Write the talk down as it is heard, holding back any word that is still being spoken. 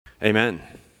Amen.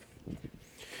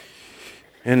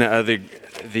 In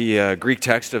the Greek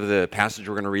text of the passage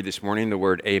we're going to read this morning, the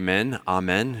word amen,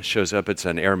 shows up. It's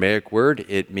an Aramaic word.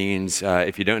 It means,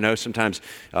 if you don't know, sometimes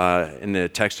in the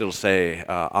text it'll say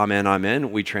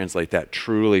amen. We translate that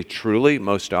truly,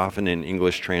 most often in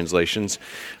English translations.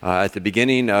 At the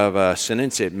beginning of a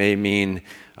sentence, it may mean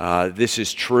this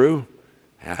is true.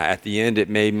 At the end, it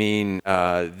may mean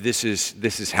this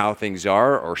is how things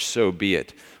are, or so be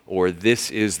it, or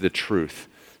this is the truth.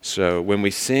 So when we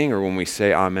sing or when we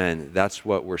say amen, that's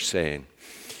what we're saying.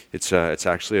 It's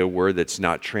actually a word that's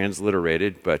not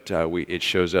transliterated, but it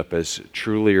shows up as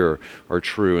truly or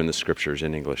true in the scriptures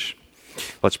in English.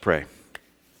 Let's pray.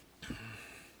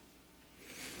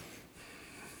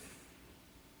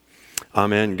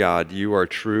 Amen, God, you are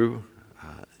true.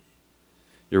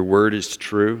 Your word is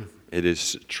true. It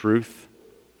is truth,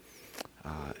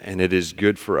 and it is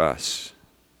good for us.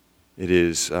 It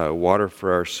is water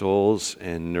for our souls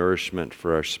and nourishment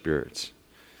for our spirits.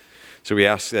 So we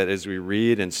ask that as we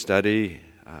read and study,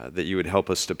 that you would help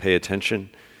us to pay attention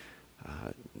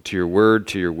to your word,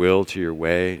 to your will, to your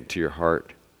way, to your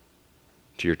heart,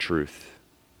 to your truth.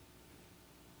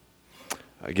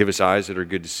 Give us eyes that are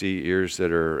good to see, ears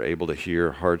that are able to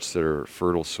hear, hearts that are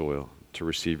fertile soil to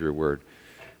receive your word.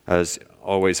 As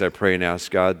always, I pray and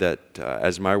ask God that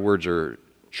as my words are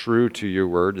true to your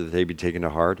word, that they be taken to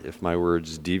heart. If my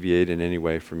words deviate in any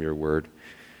way from your word,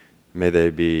 may they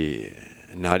be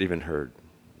not even heard.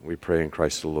 We pray in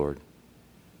Christ the Lord.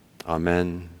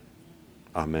 Amen.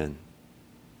 Amen.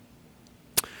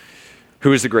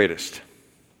 Who is the greatest?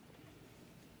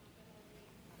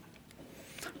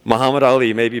 Muhammad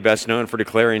Ali may be best known for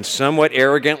declaring somewhat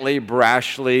arrogantly,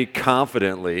 brashly,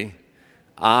 confidently,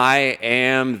 "I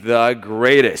am the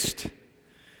greatest."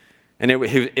 And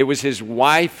it was his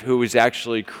wife who was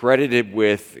actually credited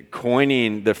with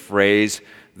coining the phrase,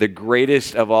 "the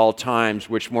greatest of all times,"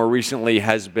 which more recently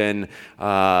has been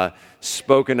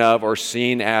spoken of or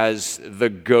seen as the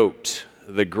GOAT,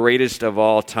 the greatest of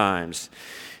all times.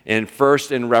 And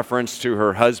first in reference to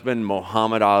her husband,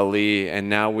 Muhammad Ali, and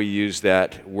now we use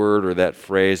that word or that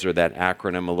phrase or that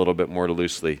acronym a little bit more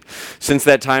loosely. Since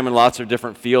that time in lots of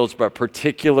different fields, but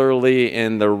particularly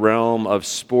in the realm of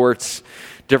sports,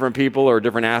 different people or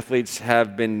different athletes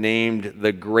have been named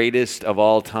the greatest of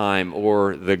all time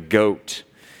or the GOAT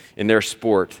in their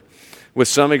sport, with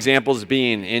some examples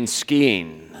being in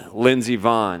skiing, Lindsey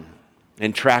Vonn,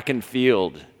 in track and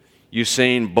field,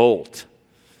 Usain Bolt,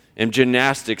 in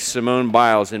gymnastics, Simone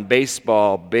Biles, in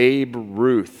baseball, Babe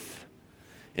Ruth,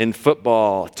 in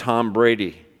football, Tom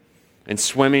Brady, in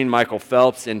swimming, Michael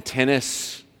Phelps, in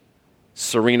tennis,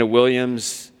 Serena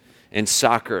Williams, in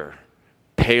soccer,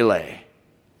 Pele.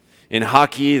 In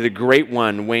hockey, the great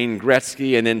one, Wayne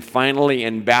Gretzky, and then finally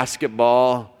in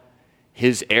basketball,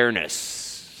 his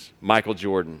airness, Michael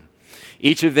Jordan.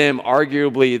 Each of them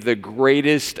arguably the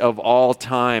greatest of all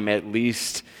time, at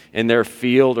least in their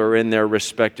field or in their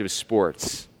respective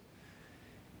sports.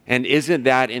 And isn't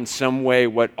that in some way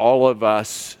what all of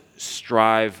us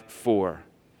strive for?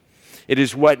 It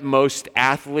is what most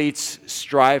athletes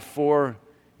strive for,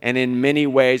 and in many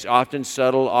ways, often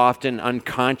subtle, often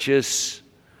unconscious,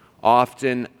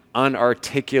 often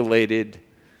unarticulated,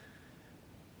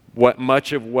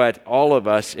 much of what all of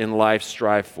us in life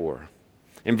strive for.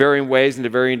 In varying ways and to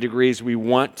varying degrees, we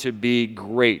want to be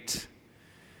great.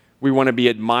 We want to be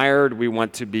admired. We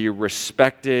want to be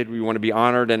respected. We want to be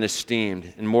honored and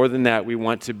esteemed. And more than that, we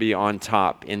want to be on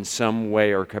top in some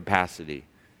way or capacity,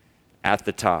 at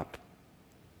the top.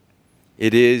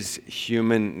 It is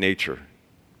human nature.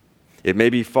 It may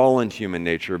be fallen human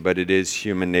nature, but it is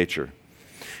human nature.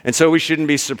 And so we shouldn't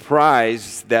be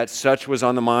surprised that such was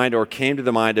on the mind or came to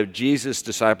the mind of Jesus'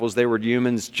 disciples. They were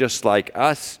humans just like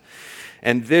us.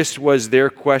 And this was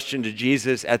their question to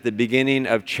Jesus at the beginning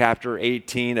of chapter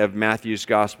 18 of Matthew's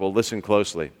Gospel. Listen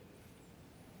closely.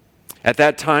 At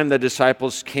that time, the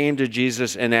disciples came to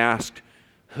Jesus and asked,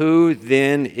 "Who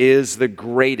then is the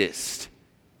greatest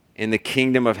in the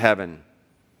kingdom of heaven?"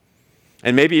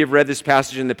 And maybe you've read this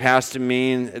passage in the past to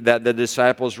mean that the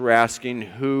disciples were asking,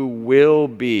 who will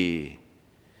be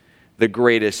the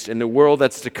greatest in the world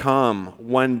that's to come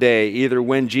one day, either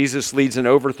when Jesus leads an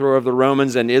overthrow of the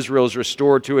Romans and Israel is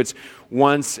restored to its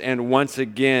once and once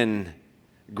again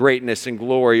greatness and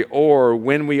glory, or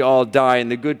when we all die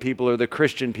and the good people or the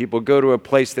Christian people go to a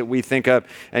place that we think of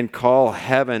and call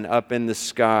heaven up in the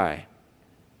sky,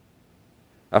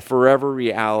 a forever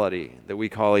reality that we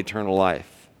call eternal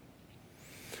life.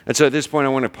 And so at this point, I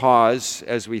want to pause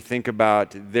as we think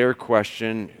about their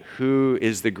question, who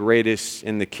is the greatest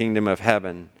in the kingdom of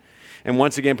heaven? and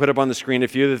once again put up on the screen a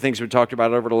few of the things we've talked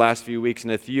about over the last few weeks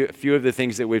and a few of the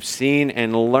things that we've seen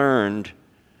and learned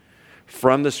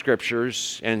from the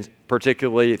Scriptures, and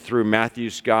particularly through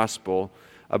Matthew's Gospel,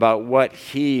 about what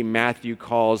Matthew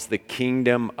calls the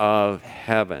kingdom of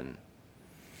heaven.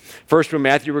 First, when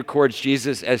Matthew records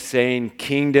Jesus as saying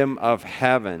kingdom of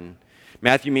heaven,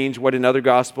 Matthew means what in other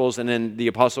Gospels and in the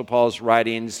Apostle Paul's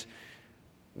writings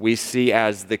we see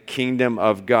as the kingdom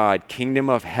of God. Kingdom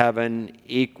of heaven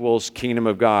equals kingdom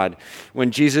of God.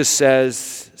 When Jesus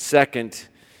says, second,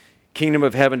 kingdom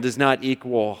of heaven does not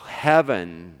equal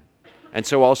heaven, and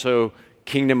so also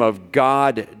kingdom of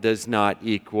God does not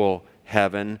equal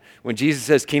heaven. When Jesus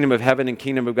says kingdom of heaven and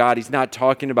kingdom of God, he's not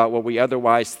talking about what we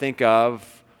otherwise think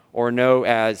of or know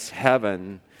as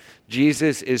heaven.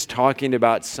 Jesus is talking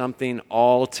about something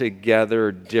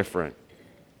altogether different.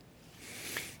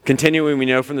 Continuing, we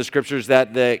know from the Scriptures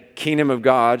that the kingdom of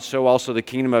God, so also the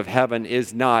kingdom of heaven,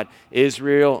 is not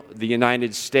Israel, the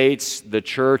United States, the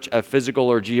church, a physical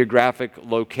or geographic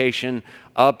location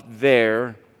up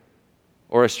there,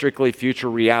 or a strictly future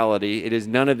reality. It is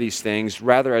none of these things.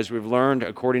 Rather, as we've learned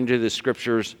according to the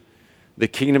Scriptures, the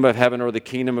kingdom of heaven or the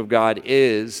kingdom of God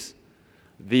is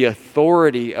the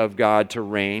authority of God to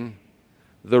reign,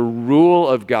 the rule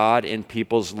of God in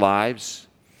people's lives,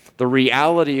 the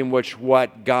reality in which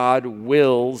what God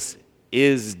wills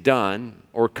is done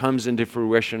or comes into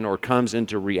fruition or comes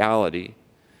into reality,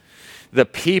 the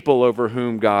people over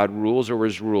whom God rules or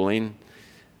is ruling,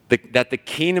 that the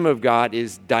kingdom of God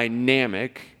is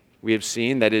dynamic. We have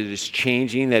seen that it is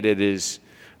changing, that it is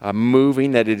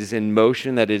moving, that it is in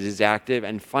motion, that it is active.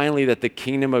 And finally, that the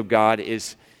kingdom of God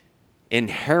is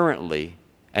inherently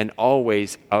and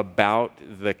always about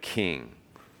the king.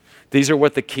 These are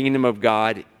what the kingdom of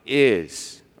God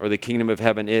is, or the kingdom of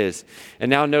heaven is. And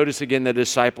now notice again the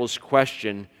disciples'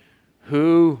 question,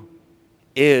 who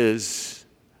is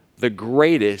the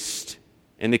greatest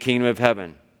in the kingdom of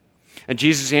heaven? And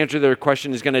Jesus' answer to their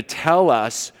question is going to tell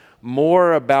us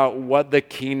more about what the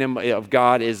kingdom of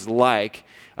God is like,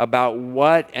 about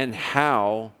what and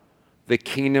how the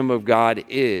kingdom of God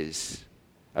is,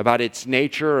 about its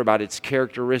nature, about its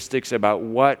characteristics, about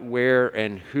what, where,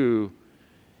 and who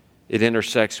it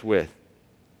intersects with.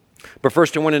 But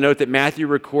first, I want to note that Matthew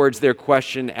records their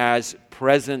question as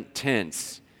present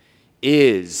tense,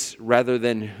 is, rather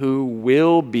than who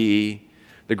will be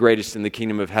the greatest in the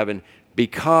kingdom of heaven,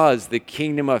 because the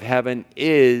kingdom of heaven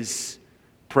is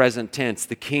present tense.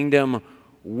 The kingdom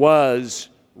was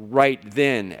right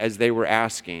then as they were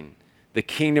asking. The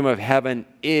kingdom of heaven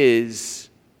is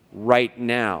right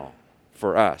now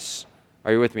for us.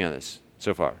 Are you with me on this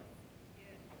so far?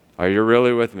 Are you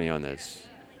really with me on this?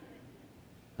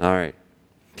 All right.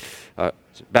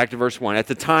 Back to verse 1. At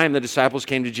the time, the disciples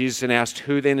came to Jesus and asked,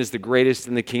 who then is the greatest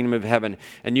in the kingdom of heaven?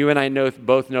 And you and I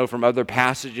both know from other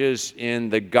passages in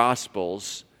the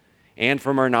Gospels and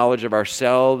from our knowledge of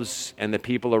ourselves and the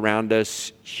people around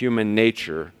us, human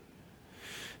nature,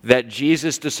 that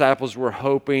Jesus' disciples were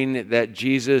hoping that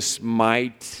Jesus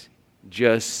might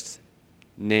just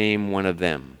name one of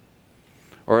them,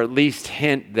 or at least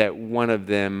hint that one of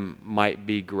them might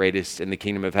be greatest in the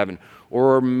kingdom of heaven,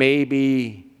 or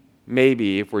maybe,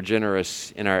 if we're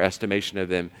generous in our estimation of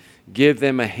them, give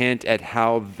them a hint at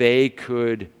how they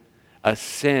could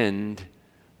ascend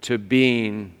to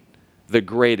being the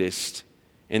greatest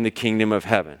in the kingdom of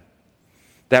heaven.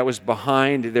 That was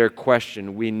behind their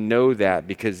question. We know that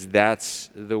because that's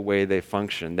the way they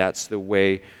function. That's the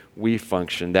way we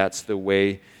function. That's the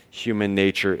way human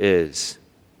nature is.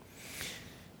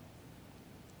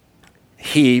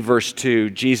 He, verse 2,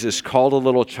 Jesus called a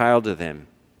little child to them,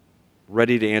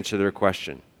 ready to answer their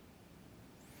question.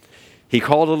 He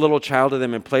called a little child to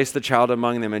them and placed the child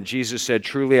among them. And Jesus said,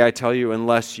 truly I tell you,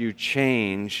 unless you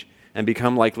change and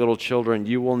become like little children,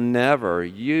 you will never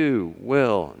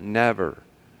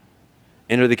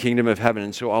enter the kingdom of heaven.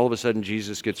 And so all of a sudden,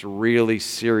 Jesus gets really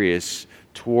serious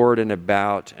toward and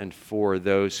about and for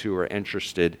those who are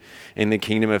interested in the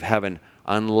kingdom of heaven.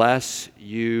 Unless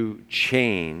you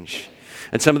change.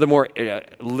 And some of the more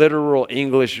literal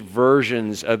English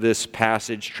versions of this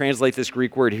passage translate this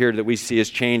Greek word here that we see as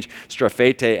change,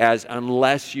 straphete, as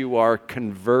unless you are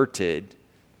converted.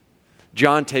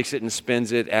 John takes it and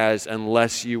spins it as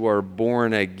unless you are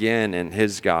born again in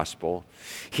his gospel.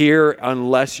 Here,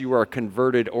 unless you are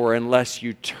converted, or unless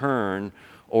you turn,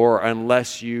 or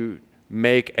unless you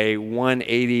make a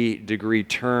 180-degree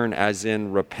turn, as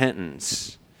in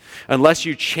repentance. Unless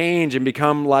you change and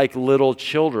become like little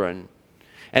children.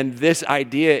 And this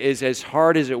idea is as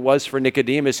hard as it was for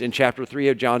Nicodemus in chapter 3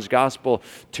 of John's Gospel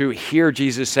to hear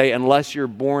Jesus say, unless you're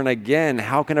born again,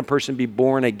 how can a person be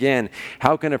born again?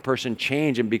 How can a person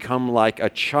change and become like a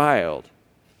child?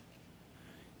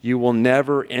 You will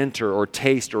never enter or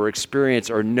taste or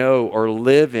experience or know or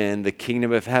live in the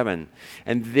kingdom of heaven.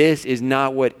 And this is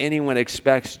not what anyone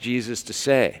expects Jesus to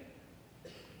say.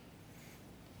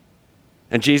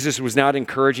 And Jesus was not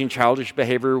encouraging childish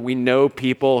behavior. We know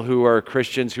people who are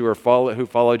Christians who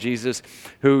follow Jesus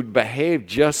who behave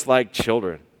just like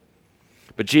children.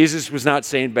 But Jesus was not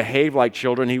saying behave like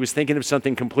children. He was thinking of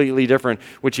something completely different,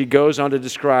 which he goes on to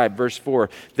describe. Verse 4,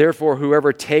 therefore,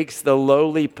 whoever takes the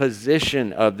lowly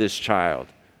position of this child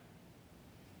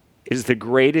is the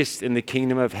greatest in the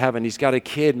kingdom of heaven. He's got a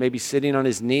kid maybe sitting on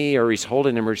his knee, or he's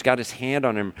holding him, or he's got his hand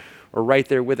on him, or right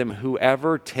there with him.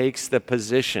 Whoever takes the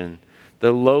position,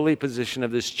 the lowly position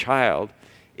of this child,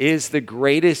 is the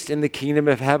greatest in the kingdom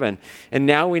of heaven. And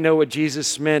now we know what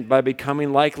Jesus meant by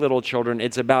becoming like little children.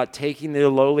 It's about taking the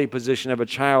lowly position of a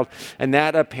child, and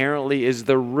that apparently is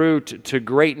the route to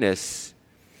greatness.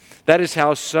 That is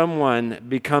how someone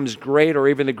becomes great, or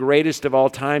even the greatest of all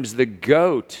times, the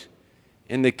GOAT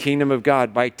in the kingdom of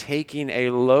God, by taking a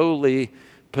lowly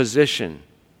position.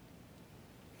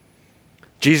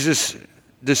 Jesus'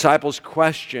 disciples'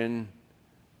 question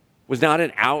was not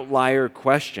an outlier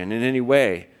question in any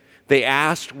way. They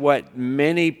asked what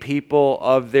many people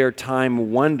of their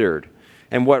time wondered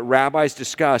and what rabbis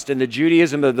discussed. And the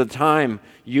Judaism of the time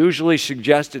usually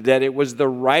suggested that it was the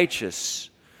righteous,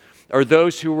 or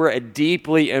those who were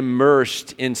deeply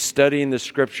immersed in studying the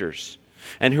Scriptures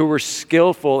and who were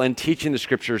skillful in teaching the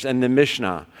Scriptures and the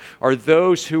Mishnah, or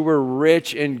those who were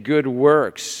rich in good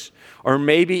works, or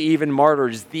maybe even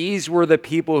martyrs. These were the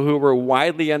people who were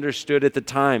widely understood at the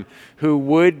time, who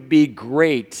would be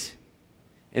great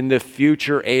in the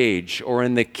future age, or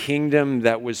in the kingdom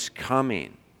that was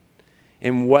coming,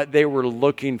 in what they were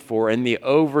looking for, in the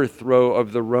overthrow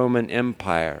of the Roman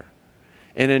Empire,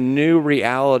 in a new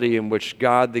reality in which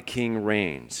God the King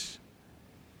reigns.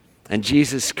 And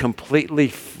Jesus completely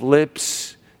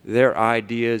flips their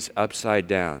ideas upside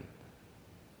down.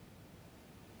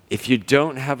 If you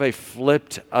don't have a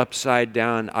flipped upside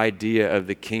down idea of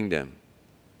the kingdom,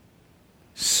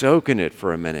 soak in it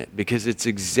for a minute, because it's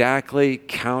exactly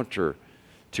counter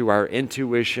to our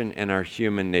intuition and our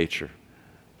human nature.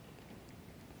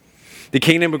 The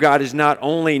kingdom of God is not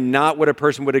only not what a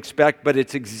person would expect, but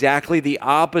it's exactly the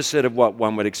opposite of what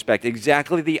one would expect,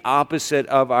 exactly the opposite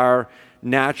of our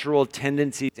natural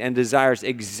tendencies and desires,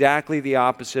 exactly the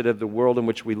opposite of the world in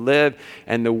which we live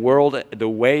and the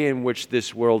way in which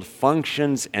this world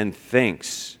functions and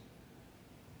thinks.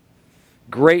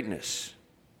 Greatness,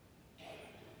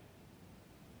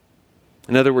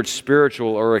 in other words,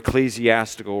 spiritual or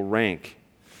ecclesiastical rank.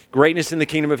 Greatness in the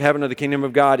kingdom of heaven or the kingdom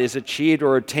of God is achieved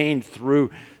or attained through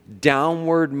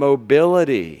downward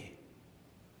mobility.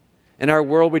 In our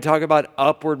world, we talk about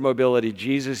upward mobility.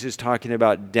 Jesus is talking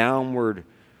about downward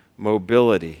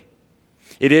mobility.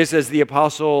 It is, as the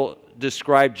apostle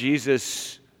described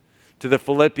Jesus to the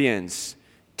Philippians,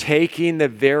 taking the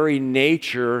very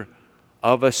nature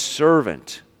of a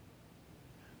servant,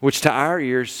 which to our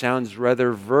ears sounds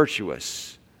rather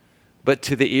virtuous, but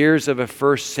to the ears of a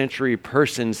first century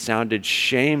person sounded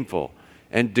shameful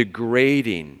and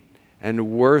degrading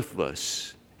and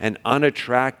worthless and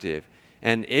unattractive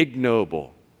and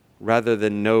ignoble rather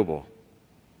than noble.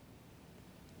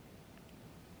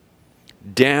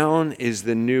 Down is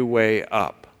the new way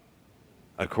up,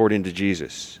 according to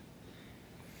Jesus.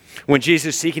 When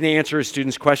Jesus, seeking to answer his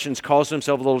students' questions, calls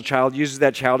himself a little child, uses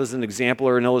that child as an example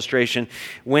or an illustration,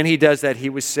 when he does that, he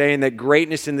was saying that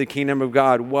greatness in the kingdom of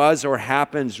God was or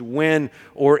happens when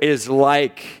or is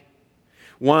like,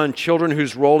 one, children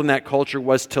whose role in that culture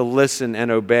was to listen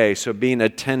and obey, so being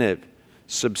attentive,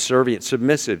 subservient,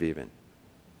 submissive even.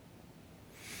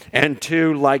 And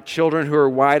two, like children who are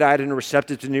wide-eyed and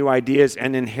receptive to new ideas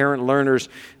and inherent learners,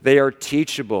 they are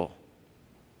teachable.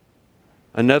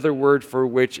 Another word for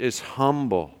which is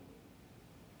humble,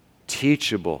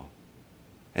 teachable,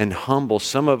 and humble.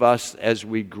 Some of us, as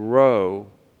we grow,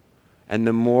 and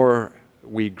the more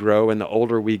we grow and the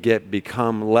older we get,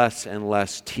 become less and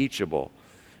less teachable,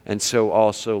 and so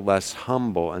also less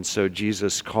humble. And so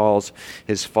Jesus calls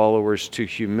his followers to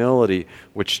humility,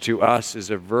 which to us is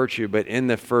a virtue, but in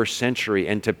the first century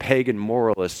and to pagan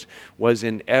moralists was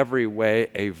in every way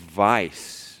a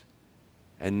vice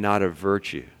and not a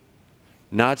virtue.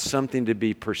 Not something to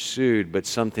be pursued, but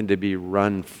something to be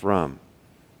run from.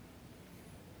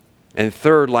 And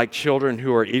third, like children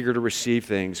who are eager to receive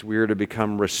things, we are to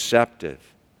become receptive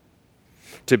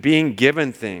to being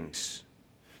given things,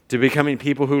 to becoming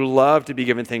people who love to be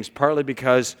given things, partly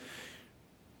because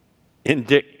in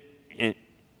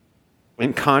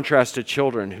contrast to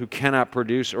children who cannot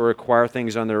produce or acquire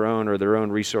things on their own or their own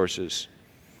resources,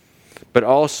 but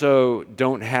also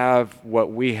don't have what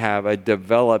we have, a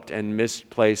developed and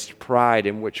misplaced pride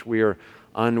in which we are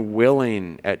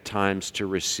unwilling at times to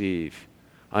receive,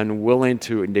 unwilling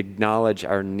to acknowledge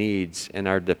our needs and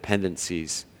our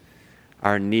dependencies,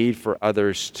 our need for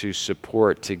others to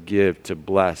support, to give, to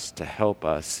bless, to help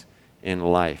us in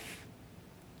life.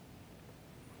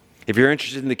 If you're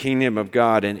interested in the kingdom of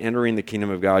God and entering the kingdom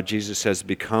of God, Jesus says,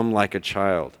 become like a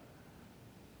child.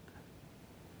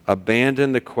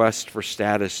 Abandon the quest for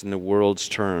status in the world's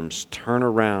terms. Turn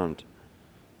around.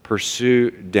 Pursue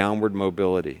downward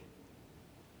mobility.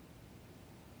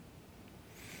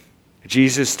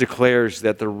 Jesus declares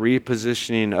that the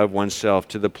repositioning of oneself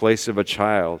to the place of a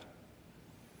child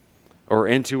or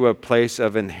into a place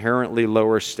of inherently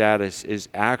lower status is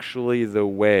actually the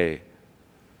way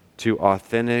to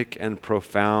authentic and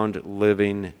profound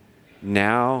living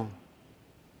now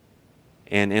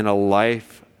and in a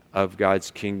life of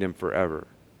God's kingdom forever.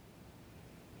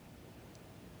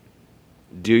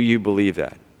 Do you believe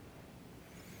that?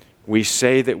 We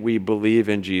say that we believe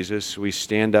in Jesus. We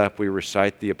stand up, we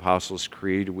recite the Apostles'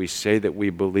 Creed. We say that we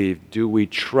believe. Do we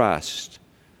trust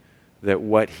that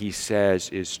what he says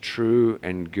is true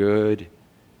and good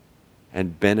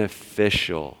and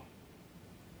beneficial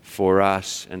for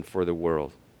us and for the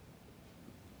world?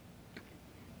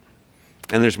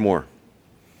 And there's more.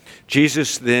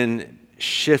 Jesus then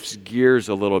shifts gears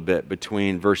a little bit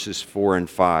between verses 4 and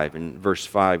 5. And verse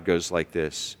 5 goes like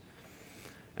this.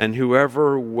 And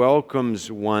whoever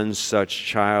welcomes one such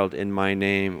child in my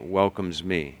name welcomes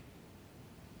me.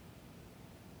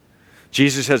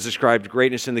 Jesus has described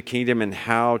greatness in the kingdom and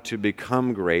how to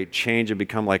become great, change and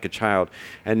become like a child.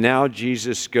 And now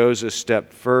Jesus goes a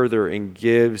step further and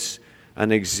gives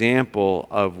an example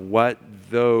of what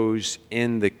those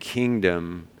in the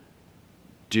kingdom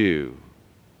do.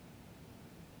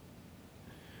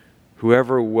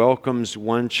 Whoever welcomes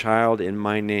one child in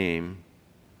my name,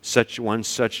 such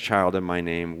child in my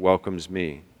name welcomes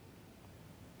me.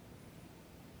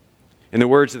 In the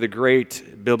words of the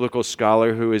great biblical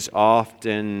scholar who is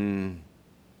often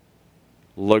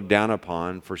looked down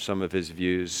upon for some of his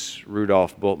views,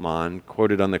 Rudolf Bultmann,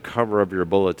 quoted on the cover of your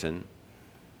bulletin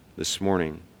this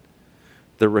morning,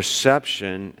 the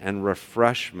reception and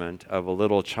refreshment of a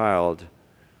little child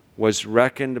was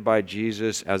reckoned by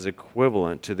Jesus as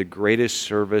equivalent to the greatest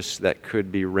service that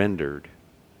could be rendered.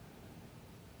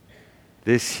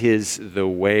 This is the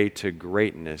way to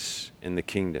greatness in the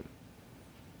kingdom.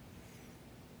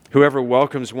 Whoever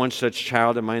welcomes one such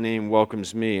child in my name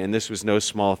welcomes me. And this was no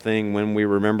small thing when we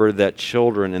remember that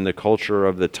children in the culture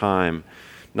of the time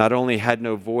not only had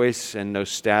no voice and no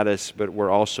status, but were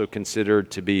also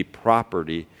considered to be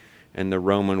property in the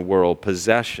Roman world,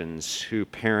 possessions who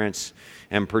parents,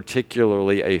 and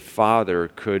particularly a father,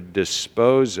 could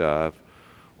dispose of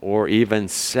or even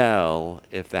sell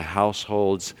if the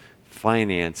household's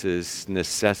finances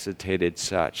necessitated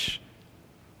such,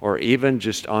 or even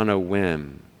just on a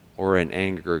whim or in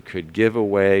anger, could give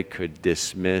away, could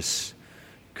dismiss,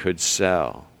 could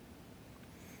sell.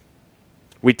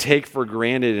 We take for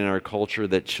granted in our culture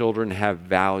that children have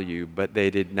value, but they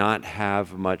did not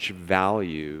have much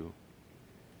value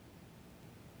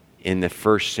in the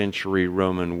first century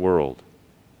Roman world.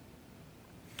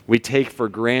 We take for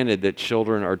granted that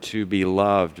children are to be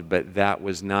loved, but that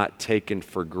was not taken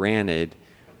for granted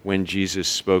when Jesus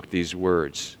spoke these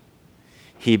words.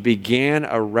 He began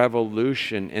a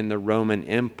revolution in the Roman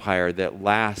Empire that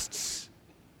lasts,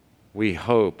 we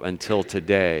hope, until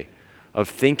today, of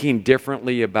thinking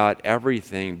differently about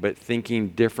everything, but thinking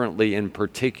differently in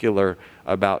particular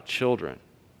about children.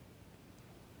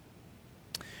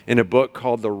 In a book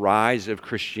called The Rise of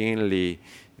Christianity,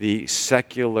 the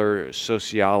secular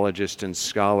sociologist and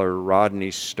scholar Rodney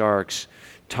Starks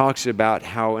talks about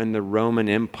how in the Roman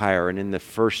Empire and in the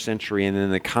first century and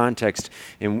in the context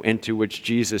into which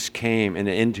Jesus came and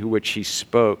into which he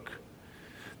spoke,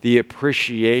 the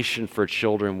appreciation for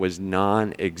children was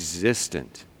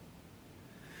non-existent.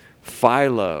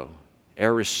 Philo,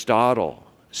 Aristotle,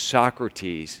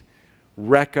 Socrates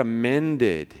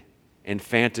recommended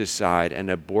infanticide and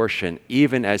abortion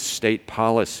even as state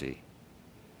policy.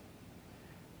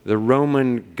 The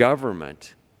Roman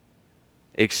government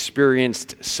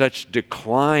experienced such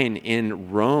decline in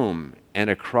Rome and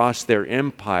across their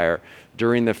empire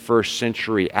during the first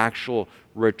century, actual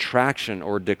retraction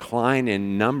or decline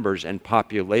in numbers and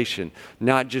population,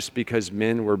 not just because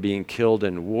men were being killed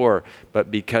in war, but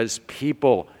because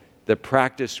the the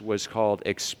practice was called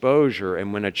exposure,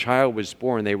 and when a child was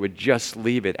born, they would just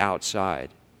leave it outside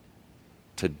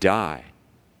to die.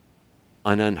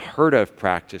 An unheard of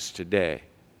practice today,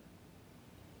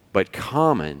 but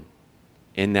common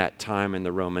in that time in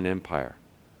the Roman Empire.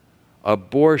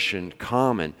 Abortion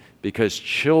common because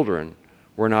children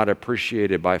were not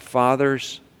appreciated by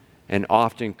fathers and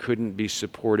often couldn't be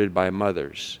supported by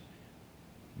mothers.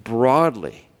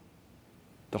 Broadly,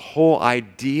 the whole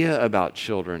idea about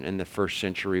children in the first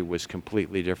century was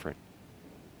completely different.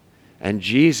 And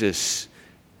Jesus,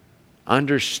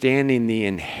 understanding the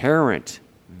inherent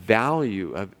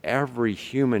value of every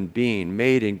human being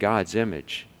made in God's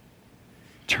image,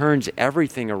 turns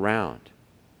everything around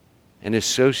and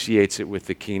associates it with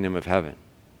the kingdom of heaven.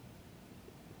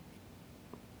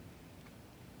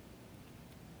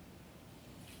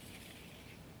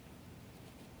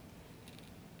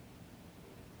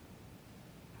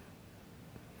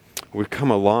 We've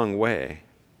come a long way,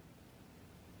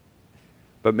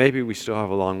 but maybe we still have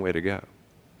a long way to go.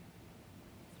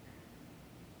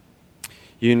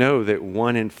 You know that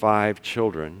 1 in 5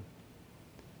 children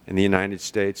in the United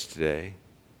States today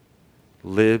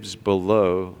lives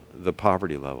below the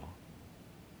poverty level.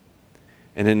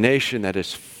 In a nation that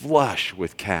is flush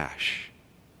with cash,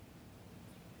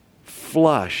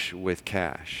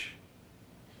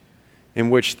 in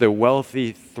which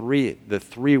the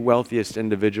three wealthiest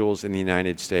individuals in the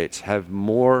United States have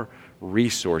more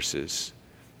resources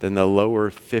than the lower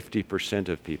 50%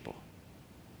 of people.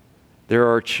 There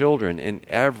are children in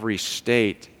every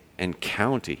state and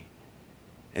county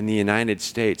in the United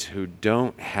States who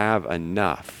don't have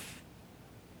enough.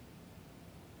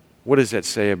 What does that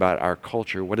say about our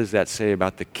culture? What does that say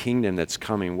about the kingdom that's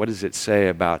coming? What does it say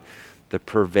about the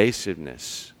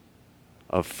pervasiveness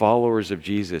of followers of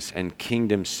Jesus and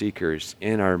kingdom seekers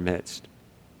in our midst?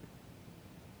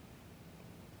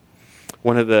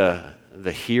 One of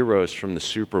the heroes from the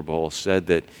Super Bowl said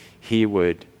that he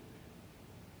would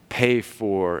pay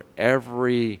for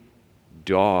every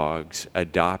dog's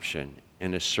adoption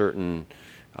in a certain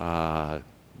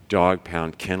dog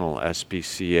pound kennel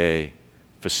SPCA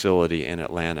facility in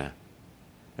Atlanta.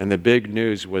 And the big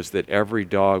news was that every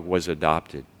dog was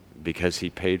adopted because he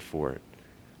paid for it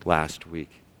last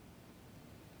week.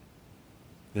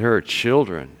 There are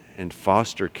children in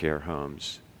foster care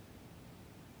homes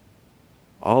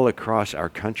all across our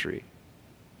country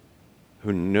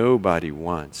who nobody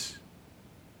wants.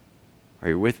 Are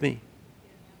you with me?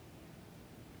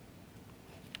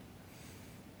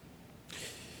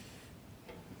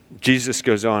 Jesus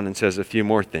goes on and says a few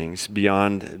more things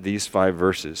beyond these 5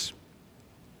 verses.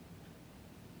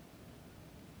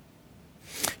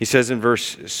 He says in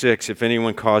verse 6, if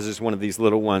anyone causes one of these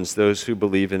little ones, those who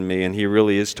believe in me, and he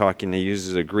really is talking, he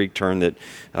uses a Greek term that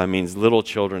means little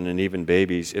children and even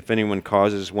babies. If anyone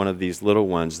causes one of these little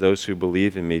ones, those who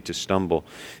believe in me, to stumble,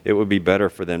 it would be better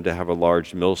for them to have a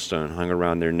large millstone hung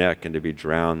around their neck and to be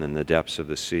drowned in the depths of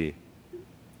the sea.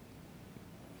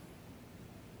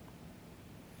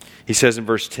 He says in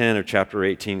verse 10 of chapter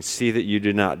 18, see that you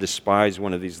do not despise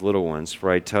one of these little ones, for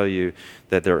I tell you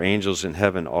that their angels in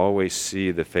heaven always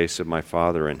see the face of my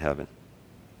Father in heaven.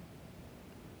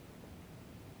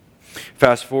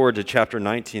 Fast forward to chapter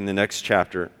 19, the next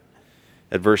chapter.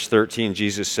 At verse 13,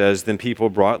 Jesus says, then people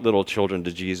brought little children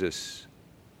to Jesus,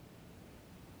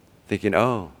 thinking,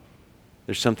 oh,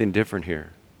 there's something different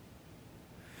here.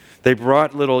 They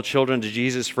brought little children to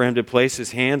Jesus for him to place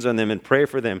his hands on them and pray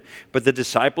for them. But the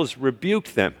disciples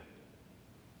rebuked them.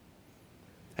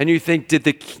 And you think, did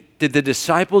the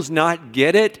disciples not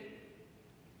get it?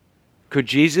 Could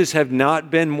Jesus have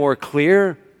not been more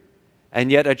clear?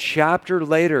 And yet a chapter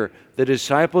later, the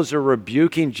disciples are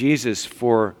rebuking Jesus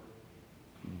for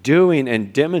doing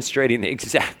and demonstrating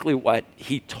exactly what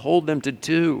he told them to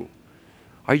do.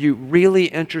 Are you really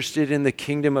interested in the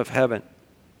kingdom of heaven?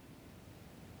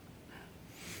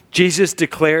 Jesus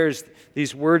declares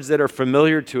these words that are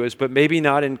familiar to us, but maybe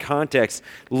not in context.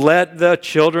 Let the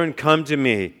children come to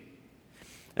me,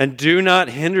 and do not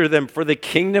hinder them, for the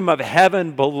kingdom of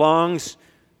heaven belongs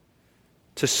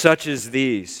to such as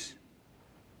these.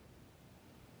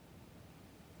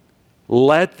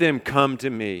 Let them come to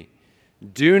me.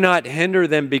 Do not hinder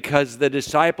them, because the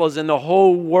disciples and the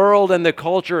whole world and the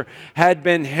culture had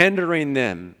been hindering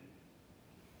them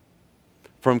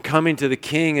from coming to the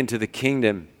King and to the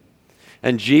kingdom.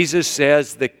 And Jesus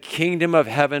says the kingdom of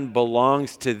heaven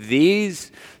belongs to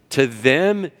these, to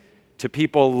them, to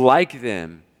people like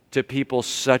them, to people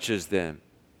such as them.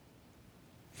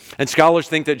 And scholars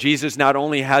think that Jesus not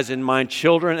only has in mind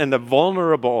children and the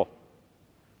vulnerable,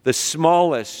 the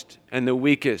smallest and the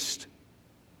weakest,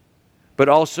 but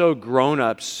also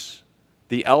grown-ups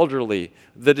the elderly,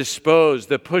 the disposed,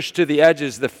 the pushed to the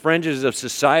edges, the fringes of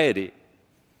society,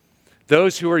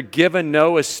 those who are given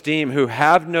no esteem, who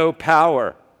have no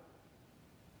power.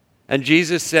 And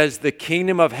Jesus says the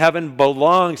kingdom of heaven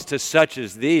belongs to such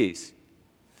as these.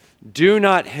 Do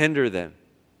not hinder them.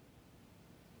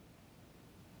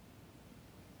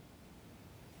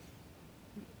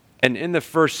 And in the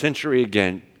first century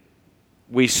again,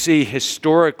 we see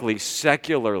historically,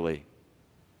 secularly,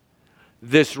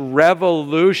 this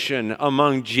revolution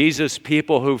among Jesus'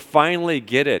 people who finally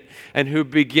get it and who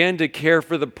begin to care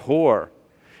for the poor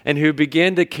and who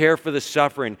begin to care for the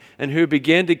suffering and who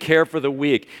begin to care for the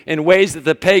weak in ways that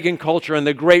the pagan culture and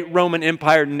the great Roman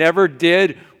Empire never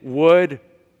did, would,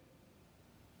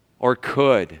 or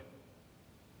could,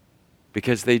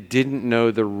 because they didn't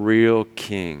know the real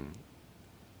king.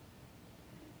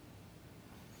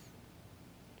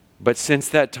 But since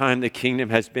that time, the kingdom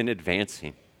has been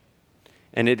advancing.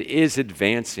 And it is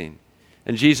advancing.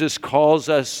 And Jesus calls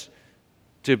us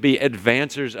to be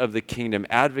advancers of the kingdom,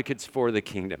 advocates for the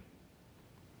kingdom.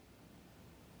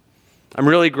 I'm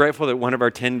really grateful that one of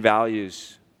our 10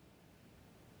 values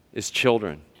is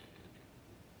children.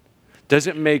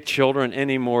 Doesn't make children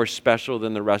any more special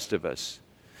than the rest of us.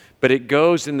 But it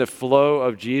goes in the flow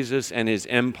of Jesus and his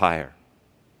empire.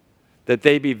 That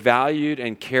they be valued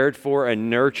and cared for and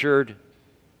nurtured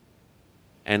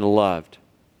and loved.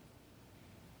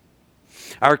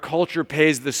 Our culture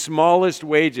pays the smallest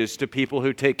wages to people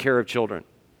who take care of children.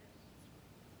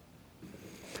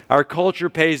 Our culture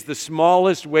pays the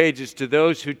smallest wages to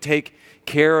those who take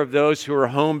care of those who are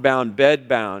homebound,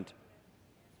 bedbound,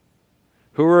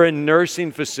 who are in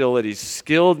nursing facilities,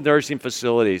 skilled nursing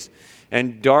facilities,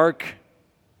 and dark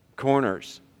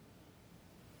corners.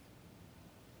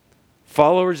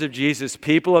 Followers of Jesus,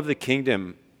 people of the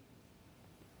kingdom,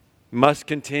 must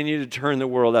continue to turn the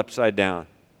world upside down.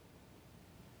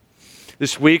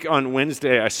 This week on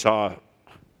Wednesday, I saw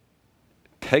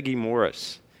Peggy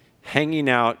Morris hanging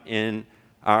out in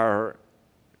our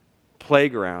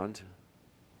playground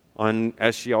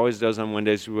as she always does on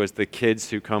Wednesdays, with the kids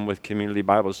who come with community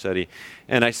Bible study.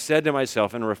 And I said to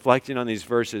myself, in reflecting on these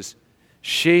verses,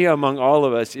 she, among all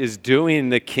of us, is doing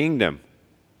the kingdom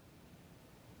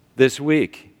this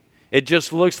week. It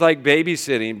just looks like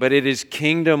babysitting, but it is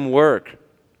kingdom work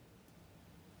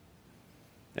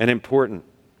and important.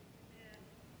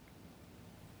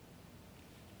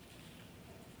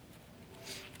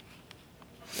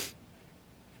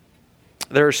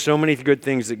 There are so many good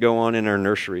things that go on in our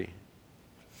nursery,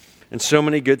 and so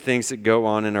many good things that go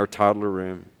on in our toddler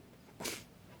room.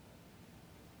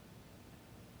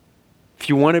 If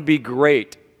you want to be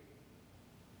great,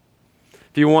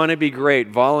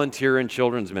 volunteer in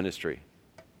children's ministry.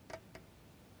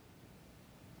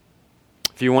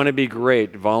 If you want to be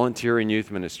great, volunteer in youth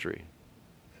ministry.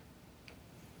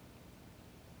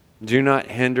 Do not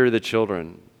hinder the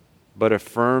children, but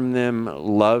affirm them,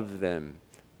 love them,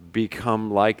 become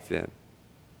like them.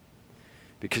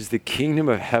 Because the kingdom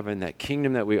of heaven, that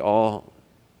kingdom that we all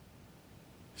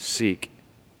seek,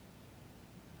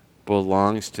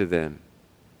 belongs to them.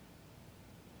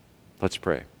 Let's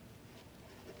pray.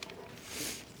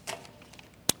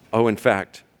 Oh, in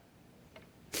fact,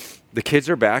 the kids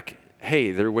are back.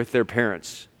 Hey, they're with their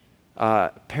parents.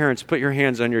 Parents, put your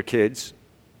hands on your kids.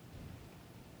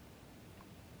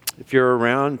 If you're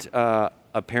around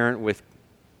a parent with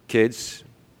kids,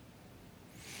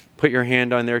 put your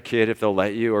hand on their kid if they'll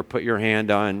let you, or put your hand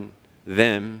on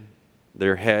them,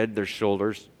 their head, their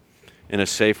shoulders, in a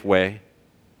safe way.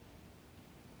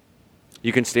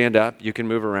 You can stand up. You can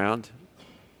move around.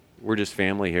 We're just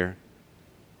family here.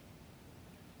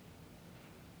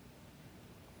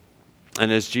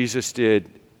 And as Jesus did,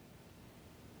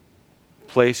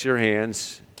 place your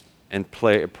hands and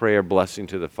pray a blessing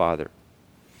to the Father.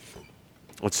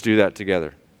 Let's do that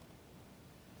together.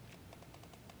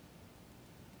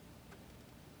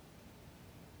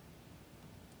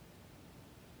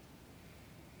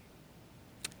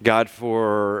 God,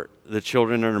 for the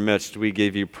children in our midst, we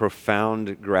give you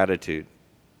profound gratitude.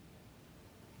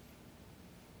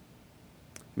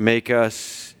 Make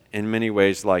us in many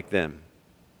ways like them.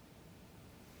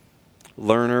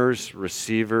 Learners,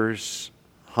 receivers,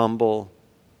 humble,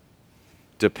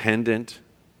 dependent,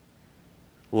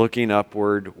 looking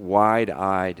upward,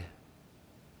 wide-eyed,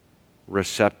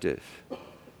 receptive,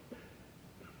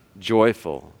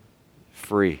 joyful,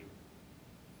 free,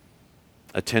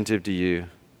 attentive to you.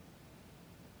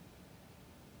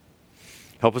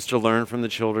 Help us to learn from the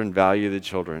children, value the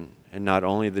children, and not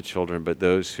only the children, but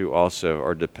those who also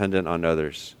are dependent on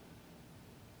others.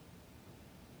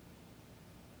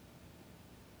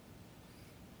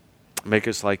 Make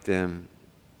us like them.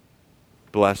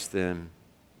 Bless them,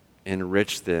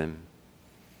 enrich them,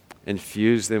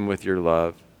 infuse them with your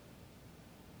love,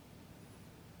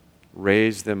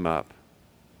 raise them up,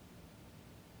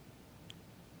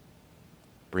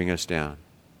 bring us down,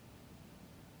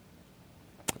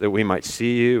 that we might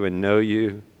see you and know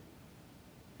you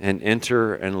and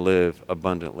enter and live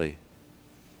abundantly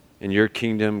in your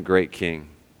kingdom, great King.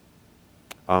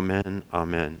 Amen,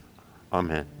 amen,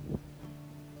 amen.